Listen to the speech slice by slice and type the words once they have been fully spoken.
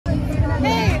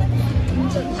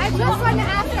just want to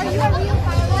ask, are you a real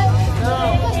pilot?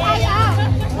 No. Because I am.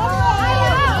 I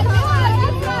am.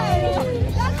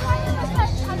 That's why it was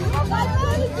like, are you a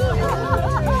pilot?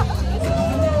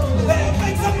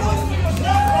 Make some noise for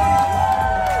yourself!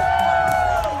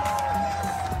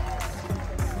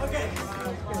 Okay.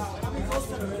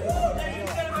 Ladies and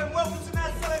gentlemen, welcome to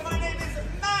NAS. My name is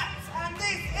Matt, and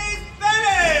this is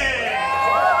Benny!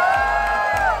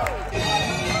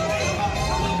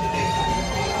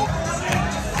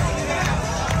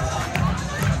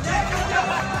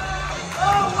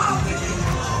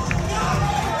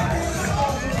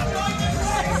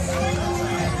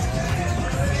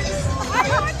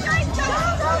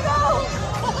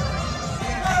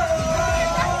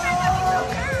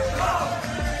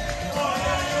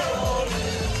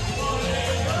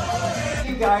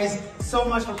 Guys, so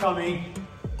much for coming.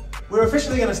 We're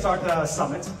officially going to start the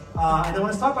summit, and I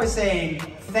want to start by saying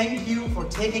thank you for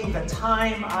taking the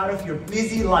time out of your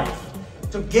busy life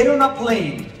to get on a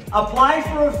plane, apply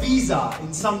for a visa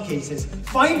in some cases,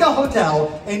 find a hotel,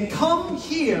 and come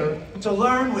here to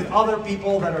learn with other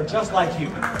people that are just like you.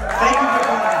 Thank you for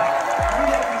coming out.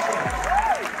 Really appreciate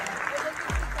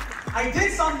it. I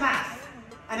did some math,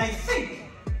 and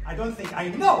I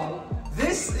know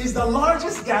this is the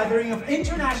largest gathering of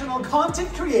international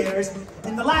content creators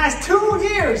in the last 2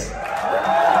 years.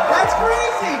 That's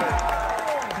crazy.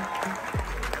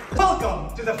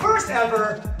 Welcome to the first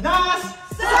ever NAS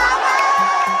Summit!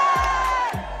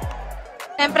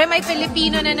 Siyempre may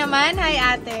Filipino na naman. Hi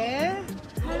ate.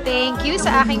 Thank you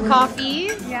sa aking coffee.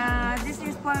 Yeah, this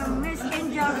is for Miss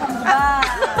Angel from God.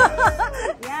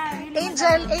 Yeah,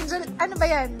 really Angel, ano ba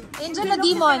yan? Angel o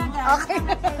demon? Okay.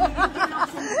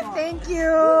 Thank you.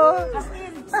 As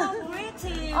in, so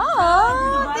pretty.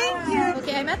 Oh, thank you.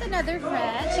 Okay, I met another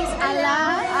friend. She's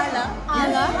Ala.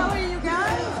 How are you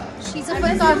guys? She's a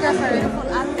photographer.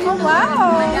 Oh,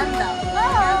 wow.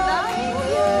 Oh, thank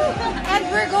you. And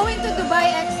we're going to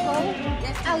Dubai Expo.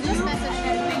 I'll just message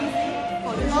her.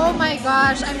 Oh my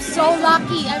gosh, I'm so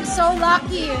lucky. I'm so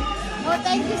lucky. Oh,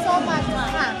 thank you so much,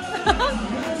 Mama.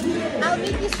 I'll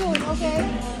meet you soon, okay?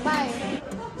 Bye.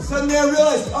 Suddenly I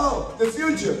realized, oh, the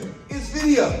future is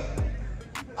video.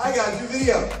 I gotta do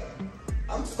video.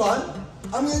 I'm fun.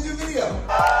 I'm gonna do video.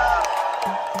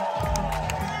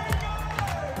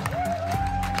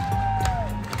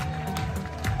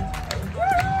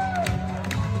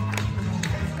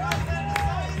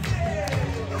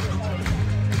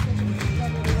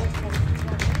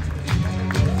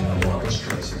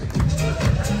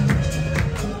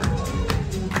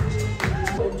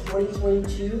 In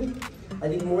 2022, I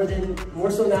think more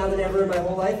so now than ever in my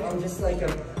whole life, I'm just like a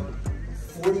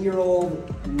 40-year-old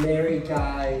married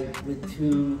guy with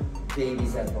 2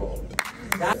 babies at home.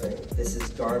 This is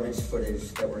garbage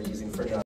footage that we're using for now.